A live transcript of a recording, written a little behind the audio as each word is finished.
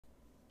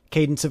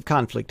Cadence of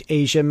Conflict,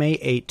 Asia, May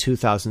 8,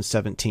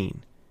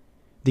 2017.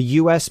 The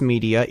U.S.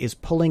 media is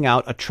pulling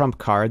out a trump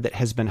card that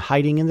has been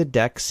hiding in the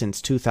deck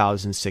since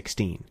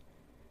 2016.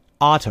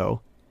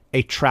 Otto,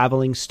 a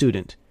traveling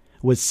student,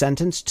 was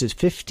sentenced to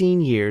 15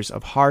 years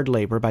of hard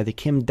labor by the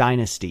Kim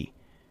dynasty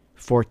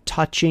for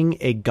touching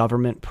a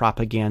government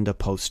propaganda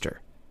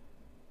poster.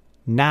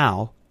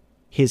 Now,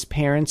 his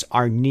parents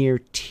are near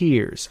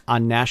tears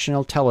on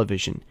national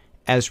television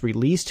as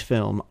released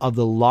film of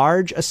the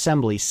large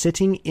assembly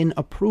sitting in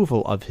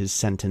approval of his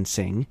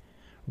sentencing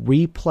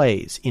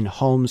replays in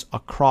homes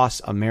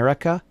across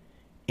America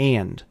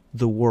and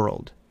the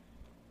world.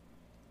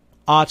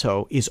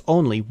 Otto is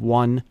only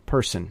one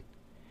person.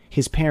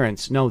 His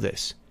parents know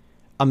this.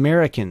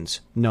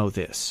 Americans know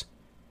this.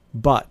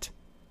 But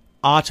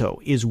Otto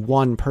is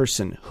one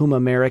person whom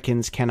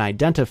Americans can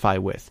identify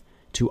with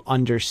to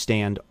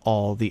understand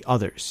all the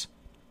others.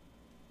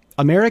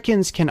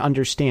 Americans can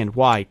understand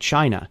why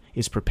China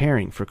is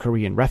preparing for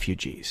Korean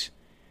refugees.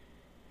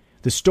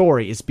 The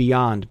story is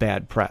beyond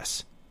bad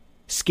press.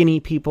 Skinny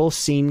people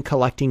seen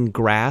collecting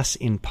grass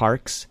in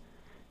parks.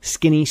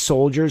 Skinny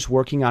soldiers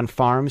working on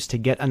farms to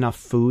get enough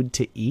food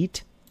to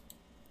eat.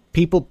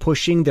 People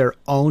pushing their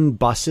own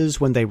buses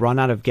when they run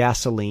out of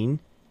gasoline.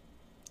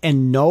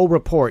 And no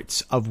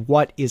reports of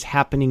what is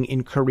happening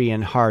in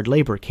Korean hard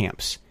labor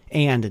camps.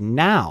 And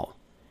now,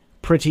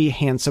 pretty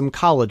handsome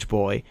college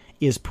boy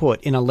is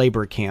put in a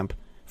labor camp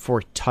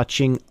for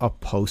touching a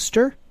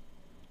poster?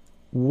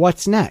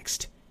 What's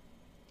next?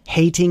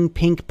 Hating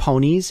pink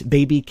ponies,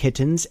 baby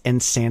kittens,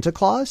 and Santa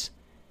Claus?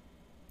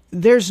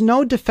 There's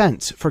no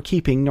defense for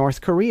keeping North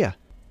Korea.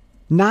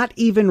 Not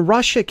even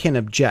Russia can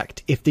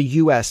object if the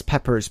U.S.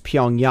 peppers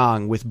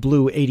Pyongyang with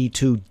Blue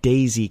 82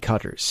 daisy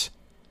cutters.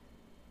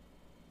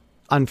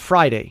 On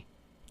Friday,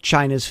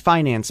 China's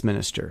finance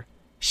minister,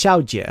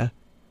 Xiao Jie,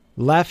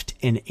 left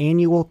an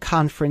annual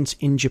conference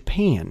in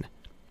Japan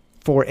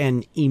for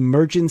an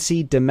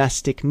emergency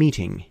domestic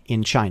meeting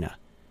in China.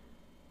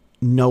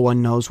 No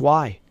one knows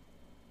why.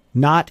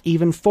 Not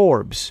even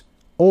Forbes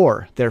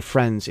or their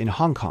friends in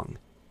Hong Kong.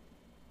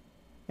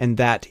 And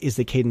that is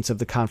the cadence of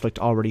the conflict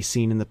already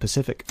seen in the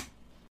Pacific.